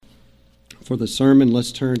For the sermon,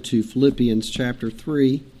 let's turn to Philippians chapter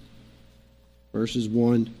 3, verses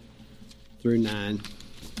 1 through 9.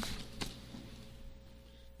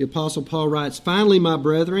 The Apostle Paul writes, "Finally, my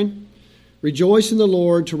brethren, rejoice in the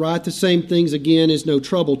Lord. To write the same things again is no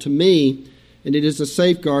trouble to me, and it is a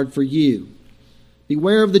safeguard for you.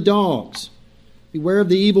 Beware of the dogs. Beware of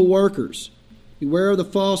the evil workers. Beware of the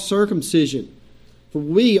false circumcision. For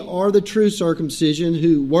we are the true circumcision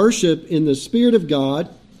who worship in the Spirit of God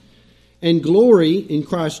and glory in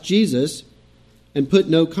Christ Jesus and put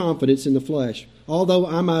no confidence in the flesh. Although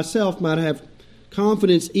I myself might have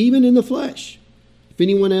confidence even in the flesh. If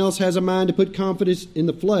anyone else has a mind to put confidence in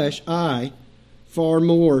the flesh, I, far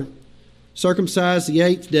more, circumcised the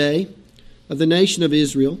 8th day of the nation of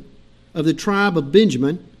Israel, of the tribe of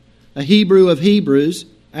Benjamin, a Hebrew of Hebrews,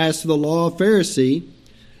 as to the law a Pharisee,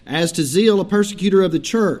 as to zeal a persecutor of the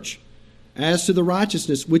church, as to the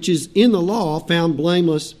righteousness which is in the law found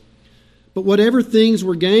blameless. But whatever things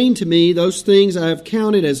were gained to me, those things I have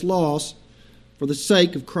counted as loss for the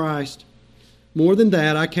sake of Christ. More than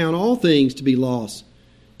that, I count all things to be loss,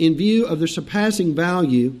 in view of the surpassing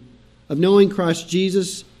value of knowing Christ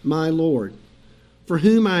Jesus my Lord, for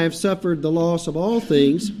whom I have suffered the loss of all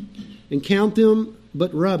things, and count them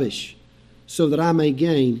but rubbish, so that I may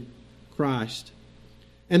gain Christ,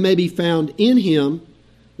 and may be found in him,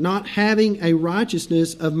 not having a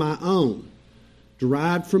righteousness of my own,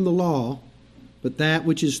 derived from the law, but that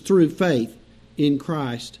which is through faith in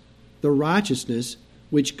Christ, the righteousness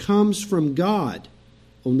which comes from God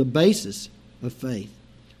on the basis of faith."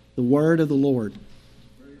 The word of the Lord.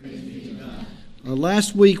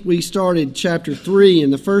 Last week we started chapter 3,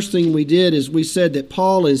 and the first thing we did is we said that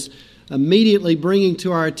Paul is immediately bringing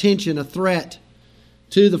to our attention a threat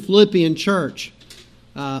to the Philippian church,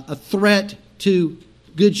 a threat to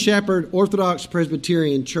Good Shepherd Orthodox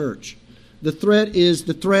Presbyterian Church. The threat is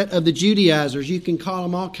the threat of the Judaizers. You can call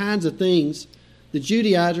them all kinds of things. The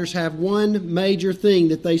Judaizers have one major thing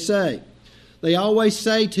that they say. They always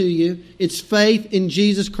say to you, it's faith in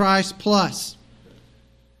Jesus Christ plus.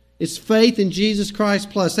 It's faith in Jesus Christ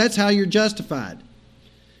plus. That's how you're justified.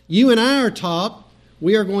 You and I are taught,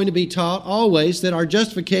 we are going to be taught always, that our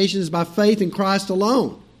justification is by faith in Christ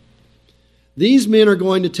alone. These men are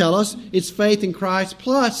going to tell us it's faith in Christ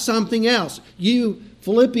plus something else. You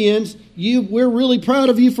Philippians, we're really proud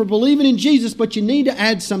of you for believing in Jesus, but you need to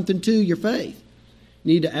add something to your faith.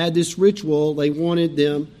 You need to add this ritual. They wanted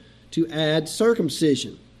them to add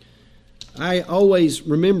circumcision. I always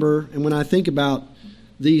remember, and when I think about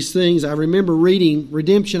these things, I remember reading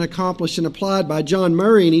Redemption Accomplished and Applied by John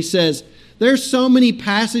Murray, and he says, there's so many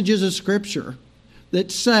passages of Scripture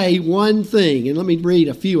that say one thing, and let me read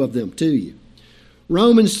a few of them to you.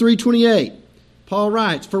 Romans 3:28. Paul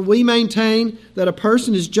writes, "For we maintain that a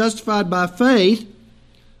person is justified by faith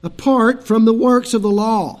apart from the works of the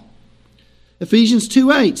law." Ephesians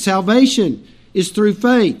 2:8, "Salvation is through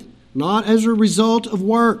faith, not as a result of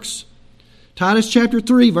works." Titus chapter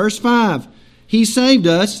 3, verse 5, "He saved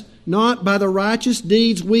us not by the righteous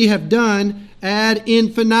deeds we have done ad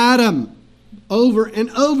infinitum." Over and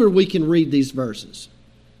over we can read these verses.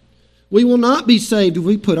 We will not be saved if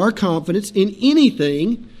we put our confidence in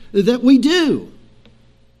anything that we do.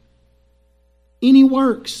 Any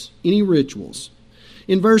works, any rituals.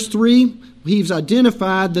 In verse 3, he's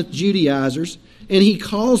identified the Judaizers, and he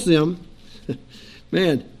calls them,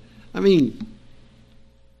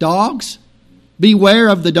 dogs. Beware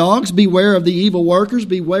of the dogs, beware of the evil workers,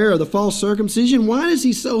 beware of the false circumcision. Why is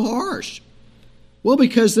he so harsh? Well,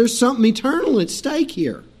 because there's something eternal at stake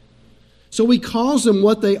here. So he calls them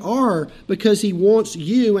what they are because he wants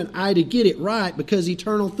you and I to get it right, because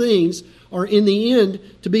eternal things are in the end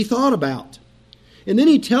to be thought about. And then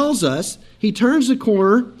he tells us, he turns the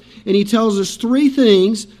corner and he tells us three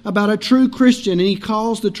things about a true Christian, and he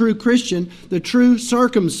calls the true Christian the true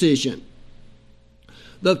circumcision.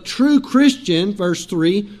 The true Christian, verse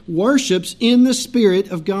 3, worships in the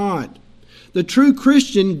Spirit of God. The true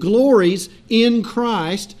Christian glories in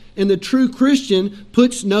Christ, and the true Christian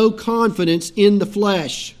puts no confidence in the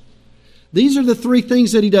flesh. These are the three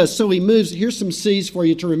things that he does. So he moves, here's some C's for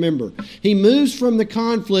you to remember. He moves from the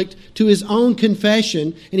conflict to his own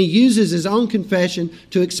confession, and he uses his own confession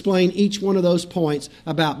to explain each one of those points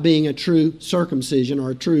about being a true circumcision or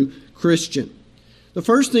a true Christian. The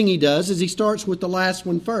first thing he does is he starts with the last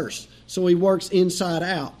one first. So he works inside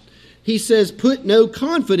out. He says, put no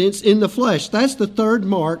confidence in the flesh. That's the third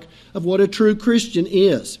mark of what a true Christian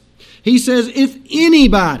is. He says, if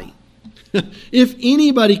anybody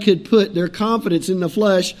could put their confidence in the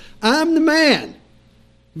flesh, I'm the man.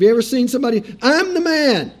 Have you ever seen somebody? I'm the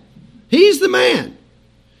man. He's the man.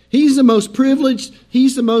 He's the most privileged.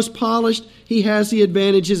 He's the most polished. He has the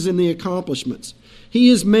advantages and the accomplishments. He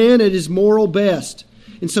is man at his moral best.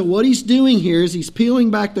 And so what he's doing here is he's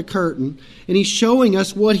peeling back the curtain and he's showing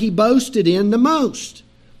us what he boasted in the most.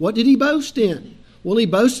 What did he boast in? Well, he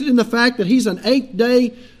boasted in the fact that he's an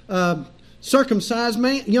 8-day circumcised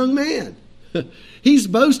young man. He's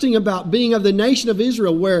boasting about being of the nation of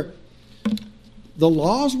Israel, where the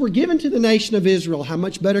laws were given to the nation of Israel. How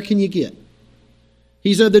much better can you get?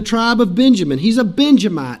 He's of the tribe of Benjamin. He's a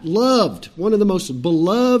Benjamite, loved, one of the most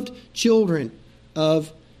beloved children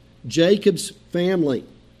of Jacob's family.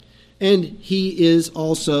 And he is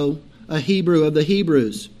also a Hebrew of the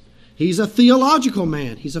Hebrews. He's a theological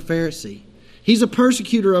man. He's a Pharisee. He's a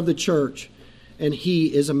persecutor of the church. And he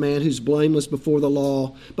is a man who's blameless before the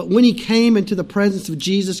law. But when he came into the presence of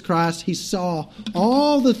Jesus Christ, he saw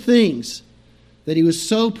all the things that he was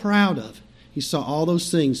so proud of. He saw all those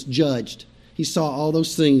things judged. He saw all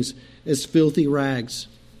those things as filthy rags.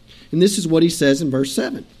 And this is what he says in verse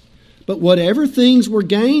 7. But whatever things were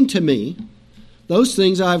gained to me, those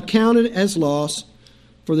things I have counted as loss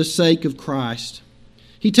for the sake of Christ.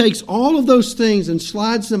 He takes all of those things and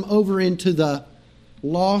slides them over into the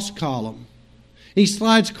loss column. He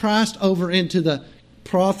slides Christ over into the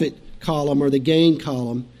profit column or the gain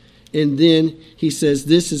column. And then he says,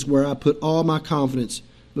 this is where I put all my confidence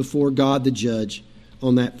before God the judge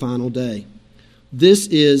on that final day. This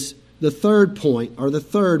is the third point, or the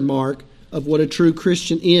third mark of what a true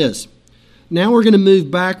Christian is. Now we're going to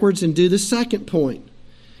move backwards and do the second point.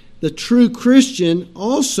 The true Christian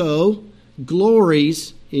also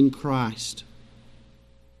glories in Christ.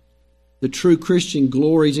 The true Christian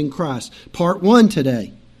glories in Christ. Part 1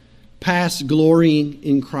 today, past glorying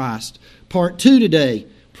in Christ. Part 2 today,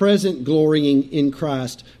 present glorying in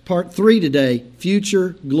Christ. Part 3 today,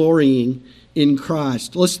 future glorying in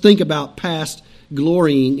Christ. Let's think about past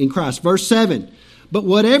glorying in Christ. Verse 7, but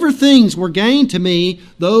whatever things were gained to me,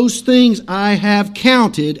 those things I have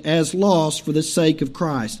counted as loss for the sake of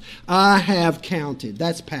Christ. I have counted.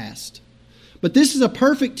 That's past. But this is a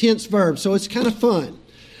perfect tense verb, so it's kind of fun.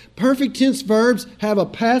 Perfect tense verbs have a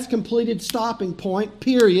past completed stopping point,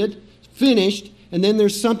 period, finished, and then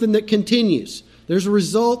there's something that continues. There's a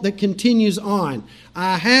result that continues on.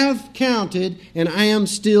 I have counted, and I am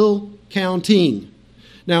still counting.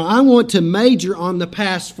 Now, I want to major on the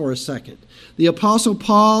past for a second. The Apostle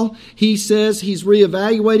Paul, he says he's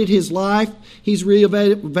reevaluated his life. He's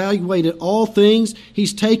reevaluated all things.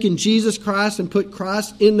 He's taken Jesus Christ and put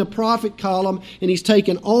Christ in the prophet column, and he's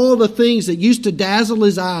taken all the things that used to dazzle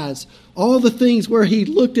his eyes, all the things where he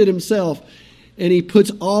looked at himself, and he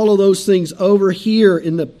puts all of those things over here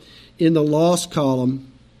in the lost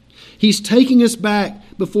column. He's taking us back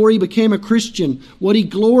before he became a Christian, what he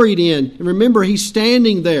gloried in. And remember, he's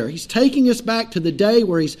standing there. He's taking us back to the day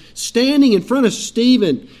where he's standing in front of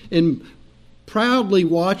Stephen and proudly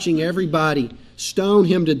watching everybody stone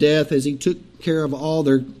him to death as he took care of all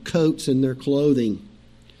their coats and their clothing.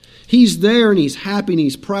 He's there and he's happy and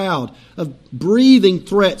he's proud of breathing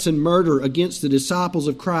threats and murder against the disciples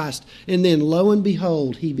of Christ. And then lo and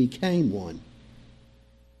behold, he became one.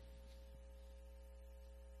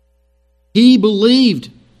 He believed,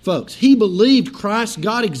 folks, he believed Christ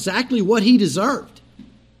got exactly what he deserved.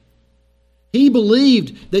 He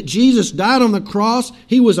believed that Jesus died on the cross.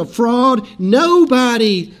 He was a fraud.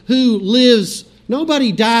 Nobody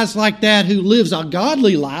dies like that who lives a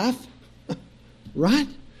godly life. Right?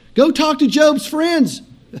 Go talk to Job's friends.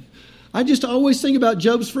 I just always think about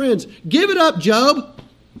Job's friends. Give it up, Job.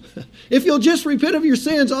 If you'll just repent of your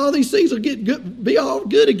sins, all these things will be all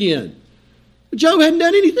good again. Job hadn't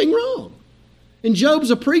done anything wrong. And Job's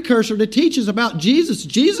a precursor to teach us about Jesus.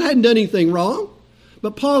 Jesus hadn't done anything wrong.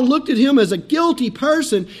 But Paul looked at him as a guilty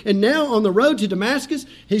person, and now on the road to Damascus,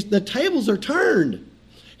 the tables are turned.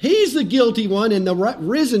 He's the guilty one, and the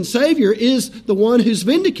risen Savior is the one who's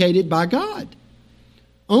vindicated by God.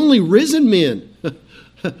 Only risen men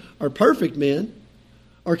are perfect men.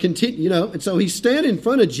 And so he's standing in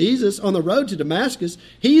front of Jesus on the road to Damascus.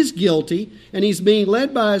 He's guilty, and he's being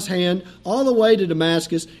led by his hand all the way to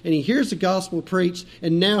Damascus, and he hears the gospel preached,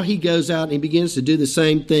 and now he goes out and he begins to do the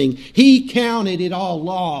same thing. He counted it all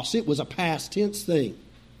loss. It was a past tense thing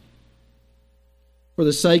for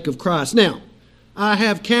the sake of Christ. Now, I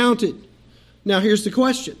have counted. Now, here's the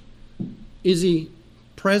question. Is he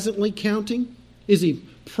presently counting? Is he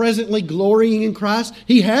presently glorying in Christ?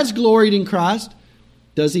 He has gloried in Christ.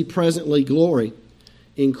 Does he presently glory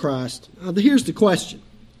in Christ? Here's the question.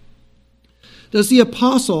 Does the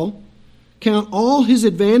apostle count all his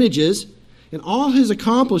advantages and all his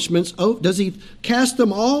accomplishments? Does he cast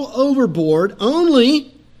them all overboard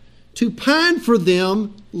only to pine for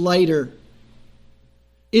them later.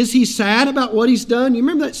 Is he sad about what he's done? You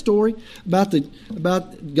remember that story about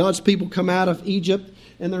God's people come out of Egypt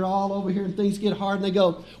and they're all over here and things get hard and they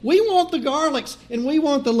go, we want the garlics and we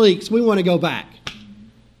want the leeks. We want to go back.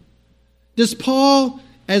 Does Paul,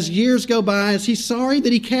 as years go by, is he sorry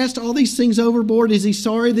that he cast all these things overboard? Is he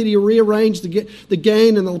sorry that he rearranged the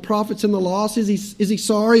gain and the profits and the loss? Is he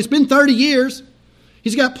sorry? It's been 30 years.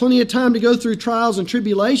 He's got plenty of time to go through trials and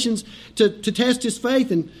tribulations to test his faith.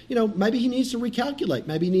 And, maybe he needs to recalculate.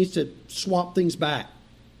 Maybe he needs to swap things back.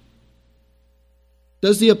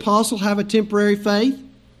 Does the apostle have a temporary faith?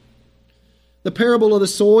 The parable of the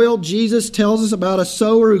soil, Jesus tells us about a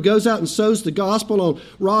sower who goes out and sows the gospel on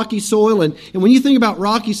rocky soil. And when you think about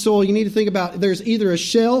rocky soil, you need to think about there's either a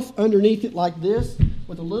shelf underneath it like this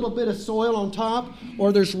with a little bit of soil on top,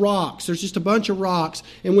 or there's rocks. There's just a bunch of rocks.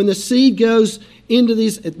 And when the seed goes into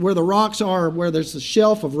these, where the rocks are, where there's a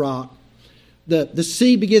shelf of rock, the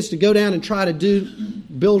seed begins to go down and try to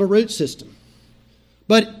build a root system.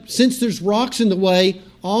 But since there's rocks in the way,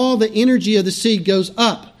 all the energy of the seed goes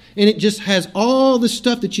up. And it just has all the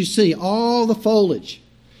stuff that you see, all the foliage.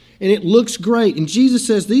 And it looks great. And Jesus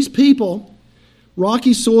says these people,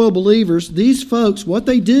 rocky soil believers, these folks, what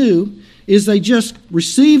they do is they just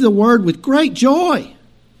receive the word with great joy.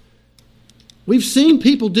 We've seen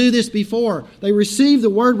people do this before. They receive the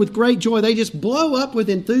word with great joy. They just blow up with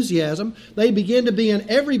enthusiasm. They begin to be in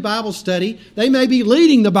every Bible study. They may be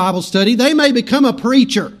leading the Bible study. They may become a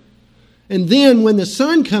preacher. And then when the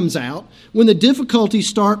sun comes out, when the difficulties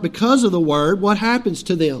start because of the word, what happens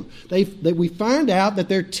to them? We find out that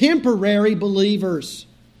they're temporary believers.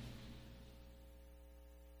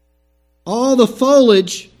 All the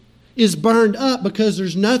foliage is burned up because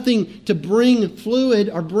there's nothing to bring fluid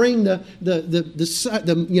or bring the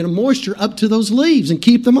moisture up to those leaves and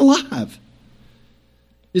keep them alive.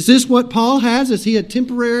 Is this what Paul has? Is he a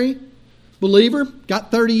temporary believer?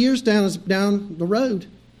 Got 30 years down the road.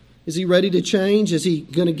 Is he ready to change? Is he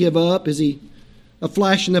going to give up? Is he a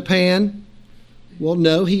flash in the pan? Well,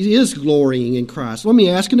 no, he is glorying in Christ. Let me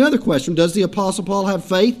ask another question. Does the Apostle Paul have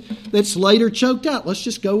faith that's later choked out? Let's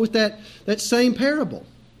just go with that same parable.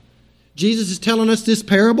 Jesus is telling us this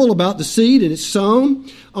parable about the seed, and it's sown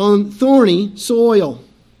on thorny soil.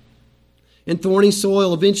 And thorny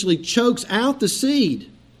soil eventually chokes out the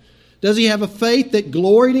seed. Does he have a faith that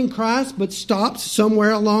gloried in Christ but stops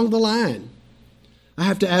somewhere along the line? I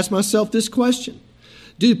have to ask myself this question.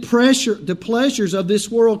 Do the pleasures of this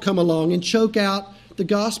world come along and choke out the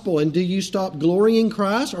gospel? And do you stop glorying in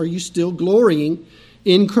Christ, or are you still glorying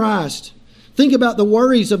in Christ? Think about the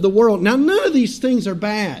worries of the world. Now, none of these things are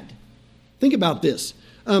bad. Think about this.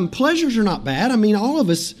 Pleasures are not bad. I mean, all of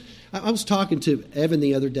us. I was talking to Evan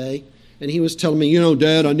the other day, and he was telling me,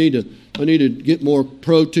 Dad, I need to get more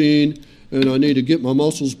protein, and I need to get my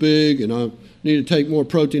muscles big, and I need to take more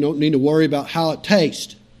protein. I don't need to worry about how it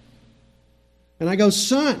tastes. And I go,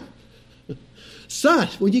 son,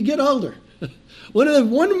 when you get older, one of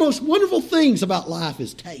the most wonderful things about life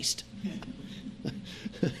is taste.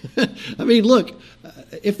 I mean, look,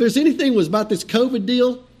 if there's anything was about this COVID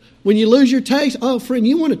deal, when you lose your taste, oh, friend,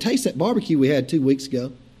 you want to taste that barbecue we had 2 weeks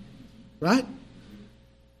ago, right?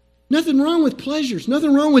 Nothing wrong with pleasures,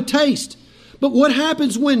 nothing wrong with taste. But what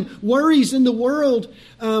happens when worries in the world,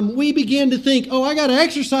 we begin to think, oh, I got to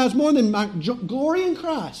exercise more than my glory in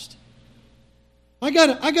Christ. I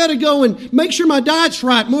got to go and make sure my diet's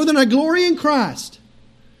right more than I glory in Christ.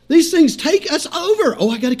 These things take us over.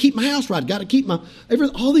 Oh, I got to keep my house right. Got to keep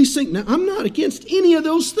all these things. Now, I'm not against any of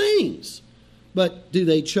those things. But do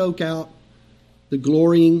they choke out the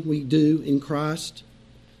glorying we do in Christ?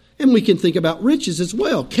 And we can think about riches as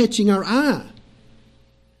well, catching our eye.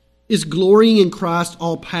 Is glorying in Christ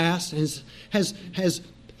all past? Has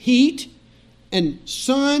heat and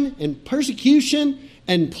sun and persecution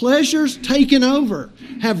and pleasures taken over?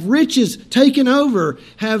 Have riches taken over?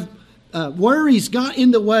 Have worries got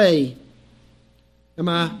in the way? Am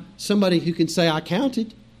I somebody who can say, I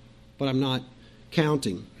counted, but I'm not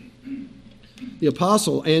counting? The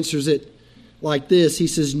apostle answers it like this. He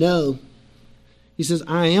says, no. He says,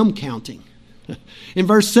 I am counting. In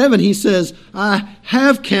verse 7, he says, I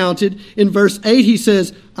have counted. In verse 8, he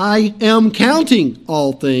says, I am counting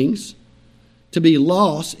all things to be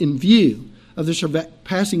lost in view of the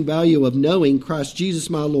surpassing value of knowing Christ Jesus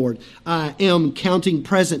my Lord. I am counting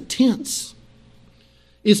present tense.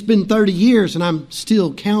 It's been 30 years and I'm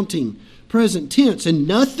still counting present tense. And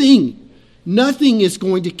nothing is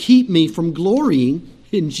going to keep me from glorying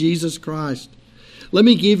in Jesus Christ. Let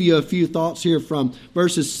me give you a few thoughts here from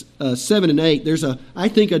verses 7 and 8. There's I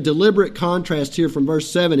think a deliberate contrast here from verse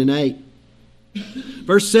 7 and 8.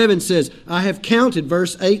 Verse 7 says, I have counted.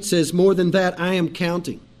 Verse 8 says, more than that, I am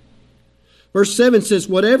counting. Verse 7 says,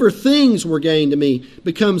 whatever things were gained to me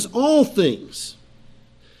becomes all things.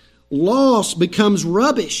 Loss becomes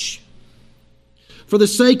rubbish. For the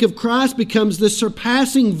sake of Christ becomes the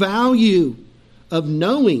surpassing value of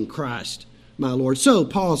knowing Christ, my Lord. So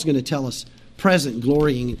Paul's going to tell us present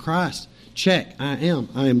glorying in Christ. Check, I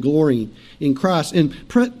am glorying in Christ. And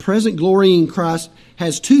present glorying in Christ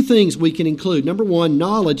has two things we can include. Number one,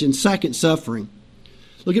 knowledge, and second, suffering.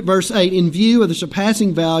 Look at verse 8. In view of the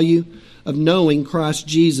surpassing value of knowing Christ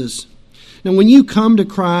Jesus. Now, when you come to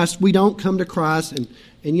Christ, we don't come to Christ. And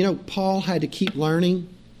you know, Paul had to keep learning,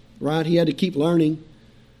 right? He had to keep learning.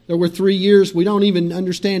 There were 3 years, we don't even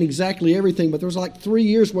understand exactly everything, but there was like 3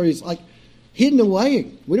 years where he's like hidden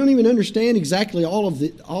away. We don't even understand exactly all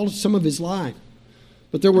of some of his life.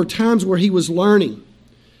 But there were times where he was learning.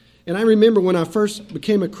 And I remember when I first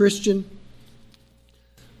became a Christian,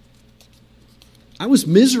 I was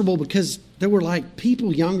miserable because there were like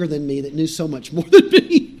people younger than me that knew so much more than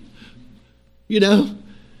me. You know?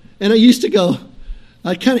 And I used to go,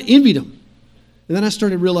 I kind of envied them. And then I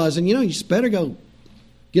started realizing, you know, you just better go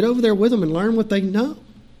get over there with them and learn what they know.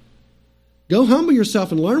 Go humble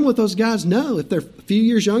yourself and learn what those guys know. If they're a few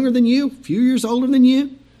years younger than you, a few years older than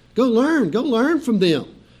you, go learn from them.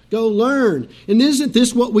 Go learn. And isn't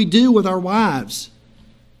this what we do with our wives?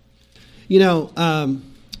 You know,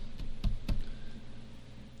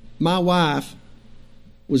 my wife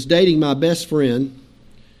was dating my best friend,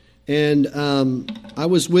 and I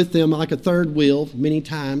was with them like a third wheel many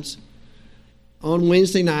times. On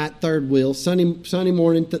Wednesday night, third wheel. Sunday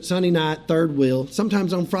morning, Sunday night, third wheel.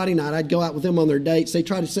 Sometimes on Friday night, I'd go out with them on their dates. They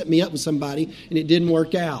tried to set me up with somebody, and it didn't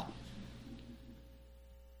work out.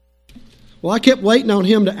 Well, I kept waiting on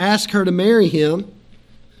him to ask her to marry him,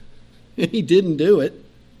 and he didn't do it.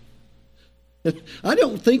 I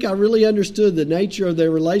don't think I really understood the nature of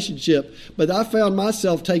their relationship, but I found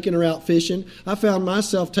myself taking her out fishing. I found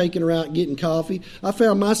myself taking her out getting coffee. I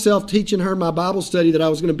found myself teaching her my Bible study that I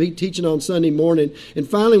was going to be teaching on Sunday morning. And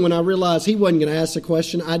finally, when I realized he wasn't going to ask the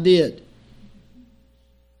question, I did.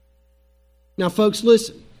 Now, folks,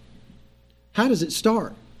 listen. How does it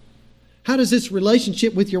start? How does this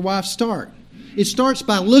relationship with your wife start? It starts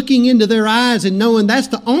by looking into their eyes and knowing that's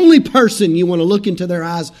the only person you want to look into their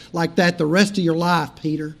eyes like that the rest of your life,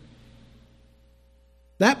 Peter.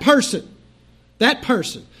 That person.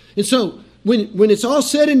 And so when it's all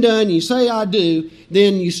said and done, you say, I do,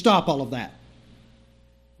 then you stop all of that.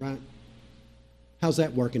 Right? How's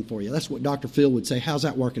that working for you? That's what Dr. Phil would say. How's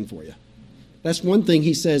that working for you? That's one thing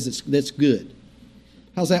he says that's good.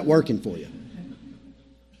 How's that working for you?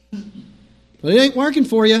 But it ain't working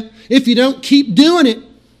for you if you don't keep doing it.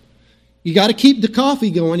 You got to keep the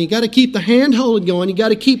coffee going. You got to keep the hand holding going. You got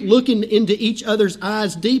to keep looking into each other's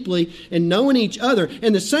eyes deeply and knowing each other.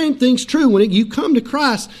 And the same thing's true when you come to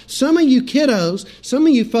Christ. Some of you kiddos, some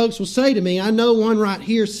of you folks will say to me, I know one right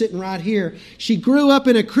here, sitting right here. She grew up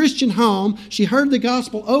in a Christian home. She heard the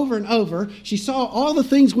gospel over and over. She saw all the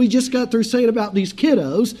things we just got through saying about these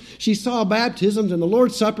kiddos. She saw baptisms and the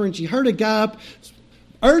Lord's Supper, and she heard a guy up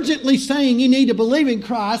urgently saying you need to believe in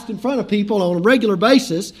Christ in front of people on a regular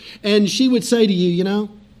basis. And she would say to you, you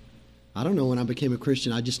know, I don't know when I became a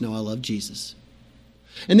Christian. I just know I love Jesus.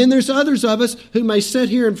 And then there's others of us who may sit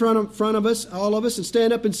here in front of us, all of us, and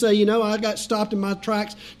stand up and say, you know, I got stopped in my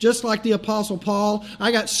tracks just like the Apostle Paul.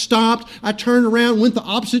 I got stopped. I turned around, went the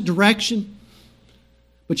opposite direction.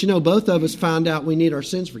 But you know, both of us found out we need our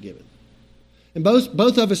sins forgiven. And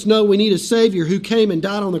both of us know we need a Savior who came and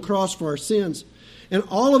died on the cross for our sins. And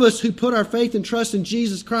all of us who put our faith and trust in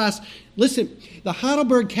Jesus Christ, listen, the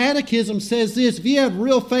Heidelberg Catechism says this: if you have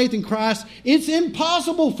real faith in Christ, it's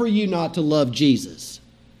impossible for you not to love Jesus.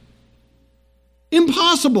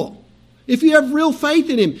 Impossible. If you have real faith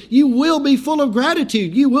in Him, you will be full of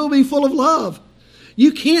gratitude. You will be full of love.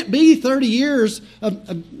 You can't be 30 years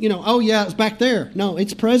of oh yeah, it's back there. No,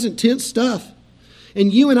 it's present tense stuff.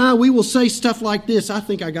 And you and I, we will say stuff like this. I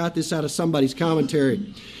think I got this out of somebody's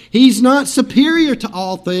commentary. He's not superior to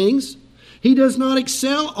all things. He does not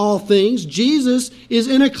excel all things. Jesus is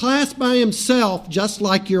in a class by himself, just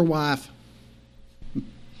like your wife.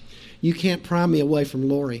 You can't pry me away from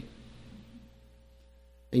Lori.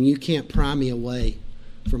 And you can't pry me away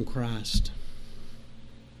from Christ.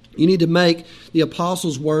 You need to make the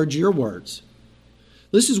apostles' words your words.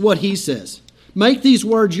 This is what he says. Make these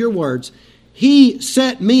words your words. He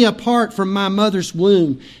set me apart from my mother's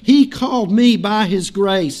womb. He called me by His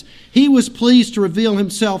grace. He was pleased to reveal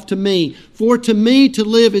Himself to me. For to me to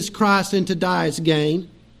live is Christ and to die is gain.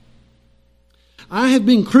 I have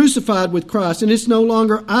been crucified with Christ, and it's no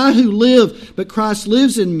longer I who live, but Christ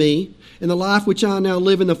lives in me. In the life which I now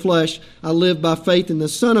live in the flesh, I live by faith in the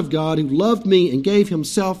Son of God who loved me and gave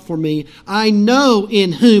himself for me. I know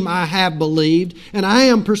in whom I have believed, and I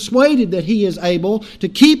am persuaded that he is able to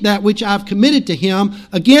keep that which I've committed to him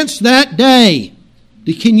against that day.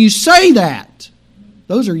 Can you say that?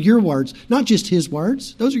 Those are your words, not just his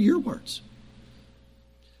words. Those are your words.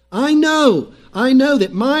 I know that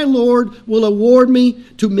my Lord will award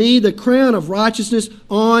to me the crown of righteousness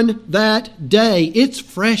on that day. It's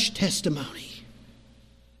fresh testimony.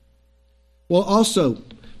 Well, also,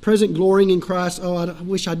 present glorying in Christ. Oh, I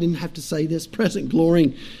wish I didn't have to say this. Present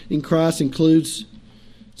glorying in Christ includes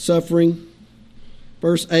suffering.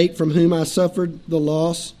 Verse 8, from whom I suffered the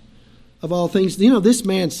loss of all things. You know, this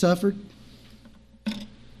man suffered.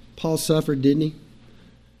 Paul suffered, didn't he?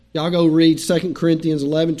 Y'all go read 2 Corinthians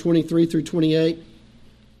 11, 23 through 28.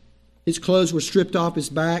 His clothes were stripped off his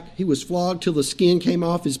back. He was flogged till the skin came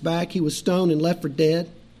off his back. He was stoned and left for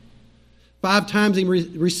dead. 5 times he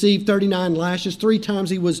received 39 lashes. 3 times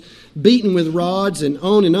he was beaten with rods, and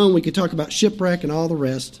on and on. We could talk about shipwreck and all the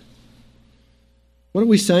rest. What are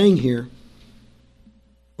we saying here?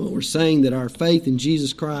 Well, we're saying that our faith in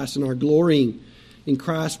Jesus Christ and our glorying in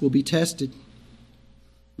Christ will be tested.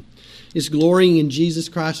 Is glorying in Jesus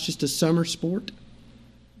Christ just a summer sport?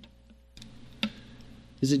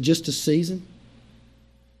 Is it just a season?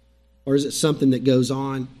 Or is it something that goes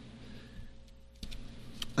on?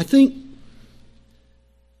 I think,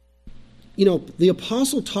 the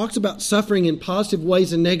apostle talks about suffering in positive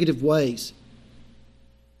ways and negative ways.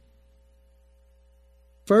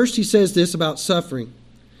 First, he says this about suffering.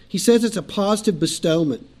 He says it's a positive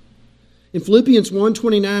bestowment. In Philippians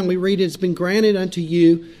 1:29, we read, it's been granted unto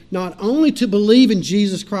you not only to believe in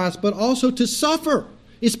Jesus Christ, but also to suffer.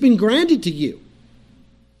 It's been granted to you.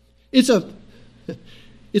 It's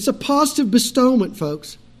a positive bestowment,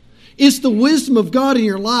 folks. It's the wisdom of God in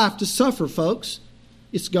your life to suffer, folks.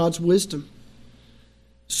 It's God's wisdom.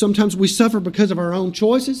 Sometimes we suffer because of our own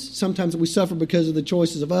choices. Sometimes we suffer because of the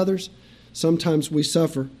choices of others. Sometimes we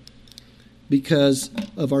suffer because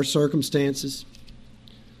of our circumstances.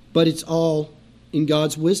 But it's all in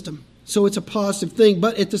God's wisdom. So it's a positive thing.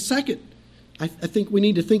 But at the second, I think we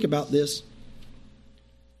need to think about this.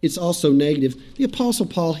 It's also negative. The Apostle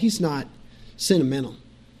Paul, he's not sentimental.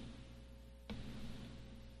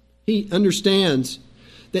 He understands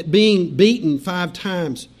that being beaten 5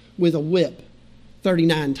 times with a whip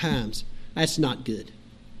 39 times, that's not good.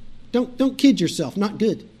 Don't kid yourself. Not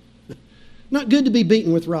good. Not good to be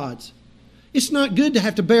beaten with rods. It's not good to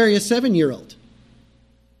have to bury a 7-year-old.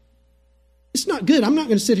 It's not good. I'm not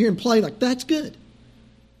going to sit here and play like that's good.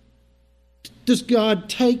 Does God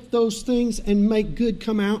take those things and make good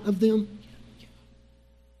come out of them?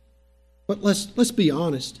 But let's be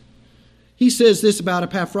honest. He says this about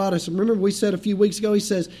Epaphroditus. Remember we said a few weeks ago, he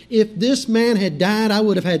says, if this man had died, I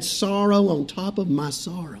would have had sorrow on top of my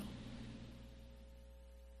sorrow.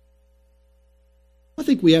 I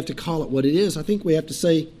think we have to call it what it is. I think we have to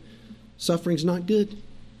say suffering's not good.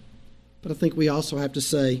 But I think we also have to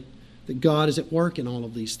say that God is at work in all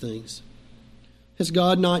of these things. Has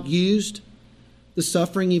God not used the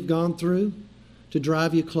suffering you've gone through to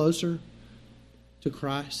drive you closer to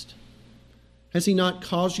Christ? Has He not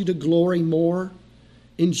caused you to glory more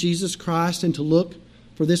in Jesus Christ and to look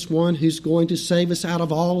for this one who's going to save us out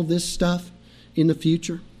of all of this stuff in the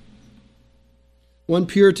future? One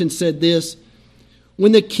Puritan said this,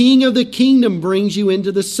 when the King of the kingdom brings you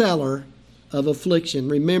into the cellar of affliction,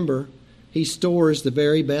 remember, He stores the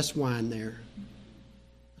very best wine there.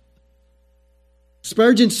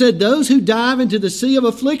 Spurgeon said, those who dive into the sea of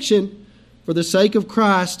affliction for the sake of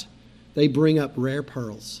Christ, they bring up rare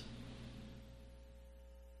pearls.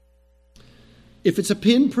 If it's a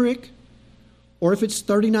pinprick, or if it's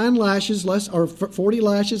 39 lashes less, or 40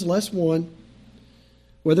 lashes less one,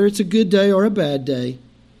 whether it's a good day or a bad day,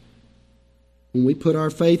 when we put our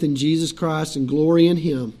faith in Jesus Christ and glory in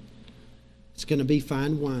Him, it's going to be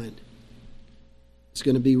fine wine. It's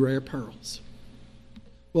going to be rare pearls.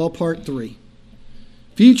 Well, part 3.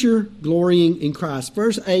 Future glorying in Christ.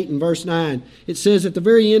 Verse 8 and verse 9. It says at the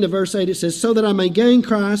very end of verse 8, it says, so that I may gain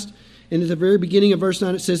Christ. And at the very beginning of verse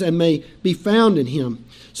 9, it says, and may be found in Him.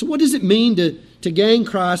 So what does it mean to gain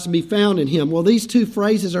Christ and be found in Him? Well, these two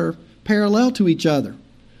phrases are parallel to each other.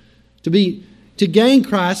 To gain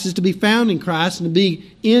Christ is to be found in Christ, and to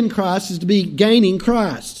be in Christ is to be gaining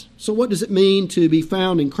Christ. So what does it mean to be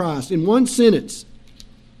found in Christ? In one sentence,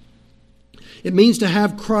 it means to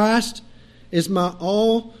have Christ as my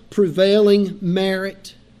all-prevailing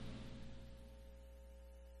merit.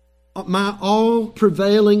 My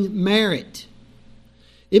all-prevailing merit.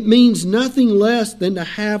 It means nothing less than to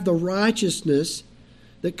have the righteousness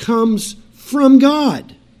that comes from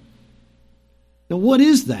God. Now, what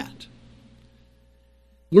is that?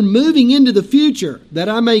 We're moving into the future, that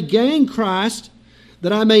I may gain Christ,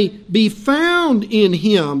 that I may be found in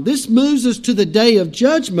Him. This moves us to the day of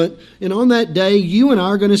judgment, and on that day, you and I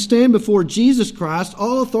are going to stand before Jesus Christ.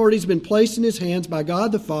 All authority has been placed in His hands by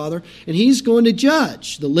God the Father, and He's going to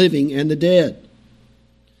judge the living and the dead.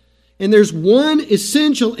 And there's one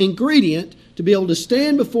essential ingredient to be able to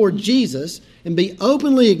stand before Jesus and be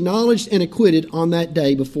openly acknowledged and acquitted on that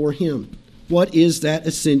day before Him. What is that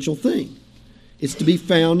essential thing? It's to be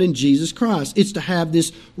found in Jesus Christ. It's to have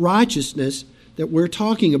this righteousness that we're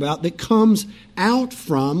talking about that comes out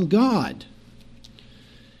from God.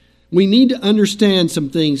 We need to understand some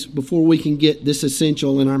things before we can get this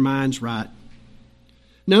essential in our minds right.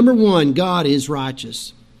 Number one, God is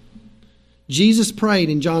righteous. Jesus prayed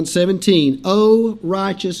in John 17, "O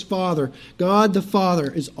righteous Father." God the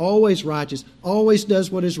Father is always righteous, always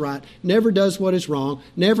does what is right, never does what is wrong,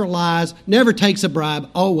 never lies, never takes a bribe,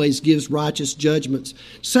 always gives righteous judgments.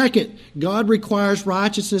 Second, God requires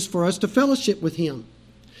righteousness for us to fellowship with Him.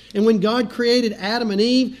 And when God created Adam and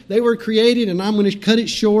Eve, they were created, and I'm going to cut it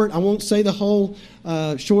short. I won't say the whole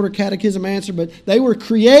shorter catechism answer, but they were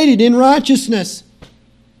created in righteousness.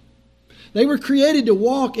 They were created to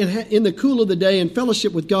walk in the cool of the day and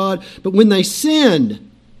fellowship with God, but when they sinned,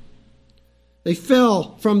 they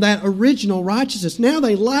fell from that original righteousness. Now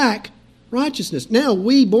they lack righteousness. Now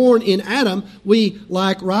we, born in Adam, we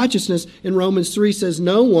lack righteousness. And Romans 3 says,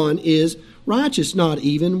 no one is righteous, not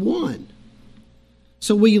even one.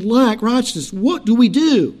 So we lack righteousness. What do we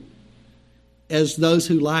do as those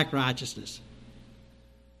who lack righteousness?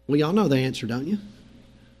 Well, y'all know the answer, don't you?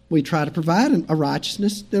 We try to provide a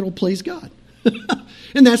righteousness that will please God.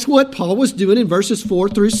 And that's what Paul was doing in verses 4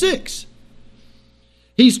 through 6.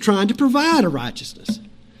 He's trying to provide a righteousness.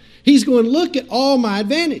 He's going, look at all my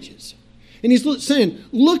advantages. And he's saying,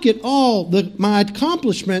 look at all my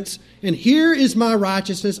accomplishments, and here is my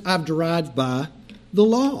righteousness I've derived by the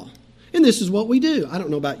law. And this is what we do. I don't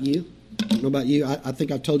know about you. I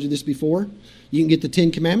think I've told you this before. You can get the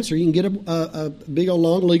 10 Commandments, or you can get a big old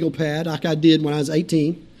long legal pad like I did when I was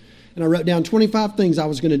 18. And I wrote down 25 things I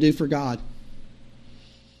was going to do for God.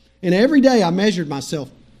 And every day I measured myself.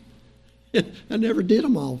 I never did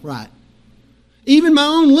them all right. Even my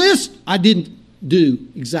own list, I didn't do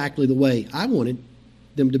exactly the way I wanted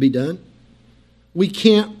them to be done. We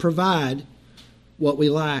can't provide what we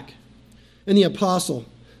lack. And the apostle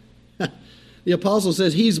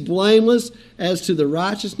says he's blameless as to the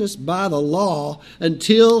righteousness by the law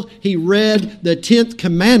until he read the 10th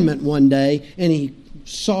commandment one day and he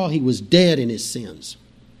saw he was dead in his sins.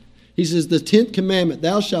 He says, the 10th commandment,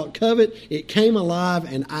 thou shalt covet, it came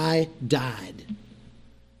alive and I died.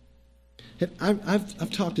 I've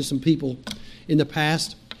talked to some people in the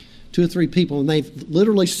past, 2 or 3 people, and they've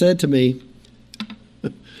literally said to me,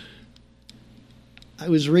 I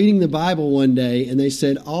was reading the Bible one day, and they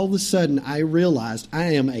said, all of a sudden I realized I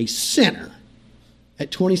am a sinner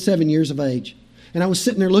at 27 years of age. And I was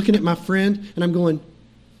sitting there looking at my friend, and I'm going,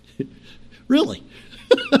 really?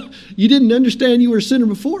 You didn't understand you were a sinner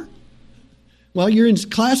before? While you're in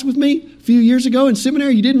class with me a few years ago in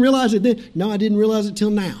seminary, you didn't realize it then? No, I didn't realize it till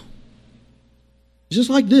now. Just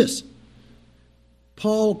like this.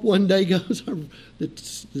 Paul one day goes, the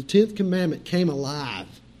 10th commandment came alive.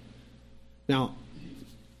 Now,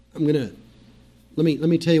 let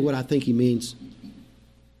me tell you what I think he means.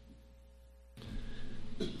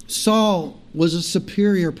 Saul was a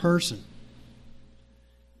superior person.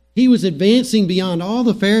 He was advancing beyond all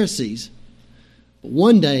the Pharisees. But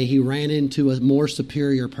one day he ran into a more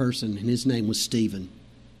superior person, and his name was Stephen.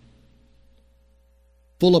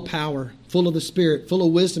 Full of power, full of the Spirit, full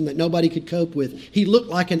of wisdom that nobody could cope with. He looked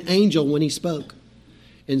like an angel when he spoke.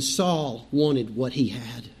 And Saul wanted what he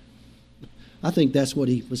had. I think that's what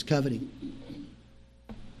he was coveting.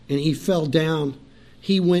 And he fell down.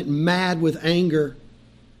 He went mad with anger.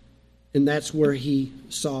 And that's where he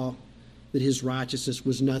saw that his righteousness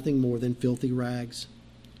was nothing more than filthy rags.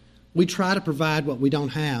 We try to provide what we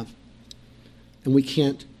don't have, and we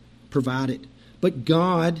can't provide it. But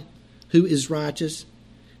God, who is righteous,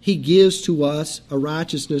 He gives to us a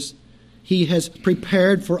righteousness. He has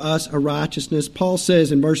prepared for us a righteousness. Paul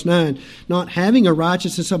says in verse 9, not having a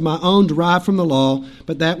righteousness of my own derived from the law,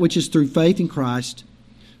 but that which is through faith in Christ,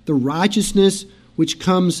 the righteousness which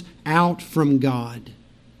comes out from God.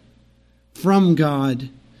 From God.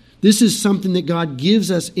 This is something that God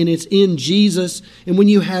gives us, and it's in Jesus. And when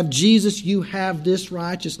you have Jesus, you have this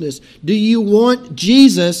righteousness. Do you want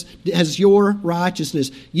Jesus as your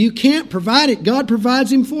righteousness? You can't provide it. God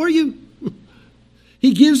provides Him for you.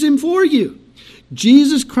 He gives Him for you.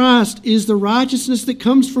 Jesus Christ is the righteousness that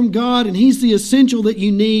comes from God, and He's the essential that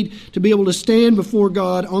you need to be able to stand before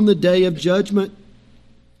God on the day of judgment.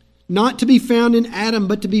 Not to be found in Adam,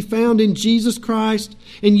 but to be found in Jesus Christ,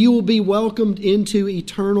 and you will be welcomed into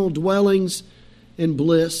eternal dwellings and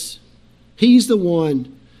bliss. He's the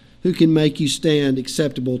one who can make you stand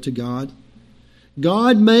acceptable to God.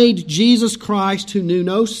 God made Jesus Christ, who knew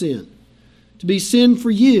no sin, to be sin for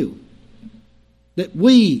you, that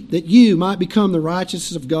you might become the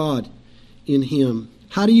righteousness of God in Him.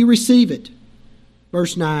 How do you receive it?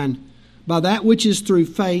 Verse 9, by that which is through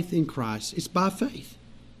faith in Christ. It's by faith.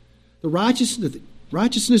 The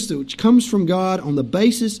righteousness which comes from God on the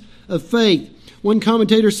basis of faith. One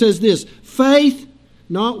commentator says this, faith,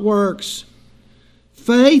 not works.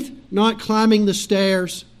 Faith, not climbing the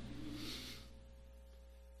stairs.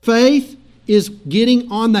 Faith is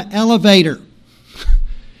getting on the elevator.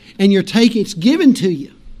 And it's given to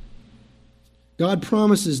you. God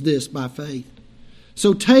promises this by faith.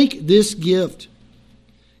 So take this gift,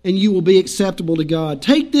 and you will be acceptable to God.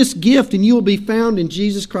 Take this gift, and you will be found in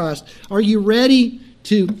Jesus Christ. Are you ready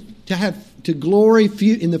to glory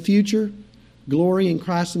in the future? Glory in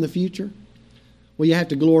Christ in the future? Well, you have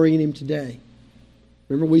to glory in Him today.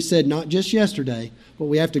 Remember, we said not just yesterday, but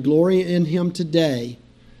we have to glory in Him today.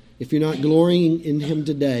 If you're not glorying in Him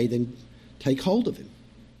today, then take hold of Him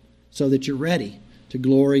so that you're ready to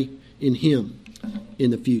glory in Him in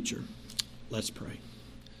the future. Let's pray.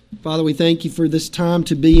 Father, we thank You for this time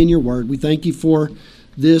to be in Your Word. We thank You for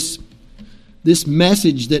this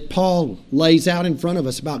message that Paul lays out in front of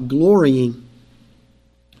us about glorying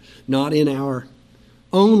not in our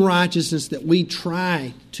own righteousness that we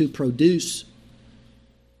try to produce,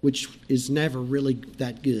 which is never really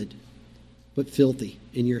that good, but filthy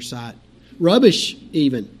in Your sight. Rubbish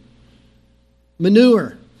even.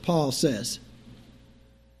 Manure, Paul says.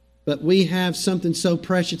 But we have something so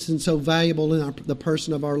precious and so valuable in the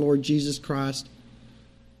person of our Lord Jesus Christ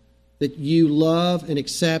that You love and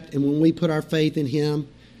accept. And when we put our faith in Him,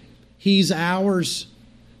 He's ours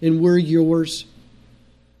and we're Yours.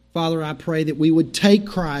 Father, I pray that we would take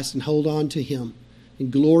Christ and hold on to Him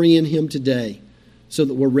and glory in Him today so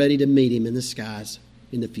that we're ready to meet Him in the skies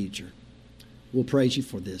in the future. We'll praise You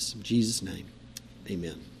for this. In Jesus' name,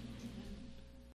 amen.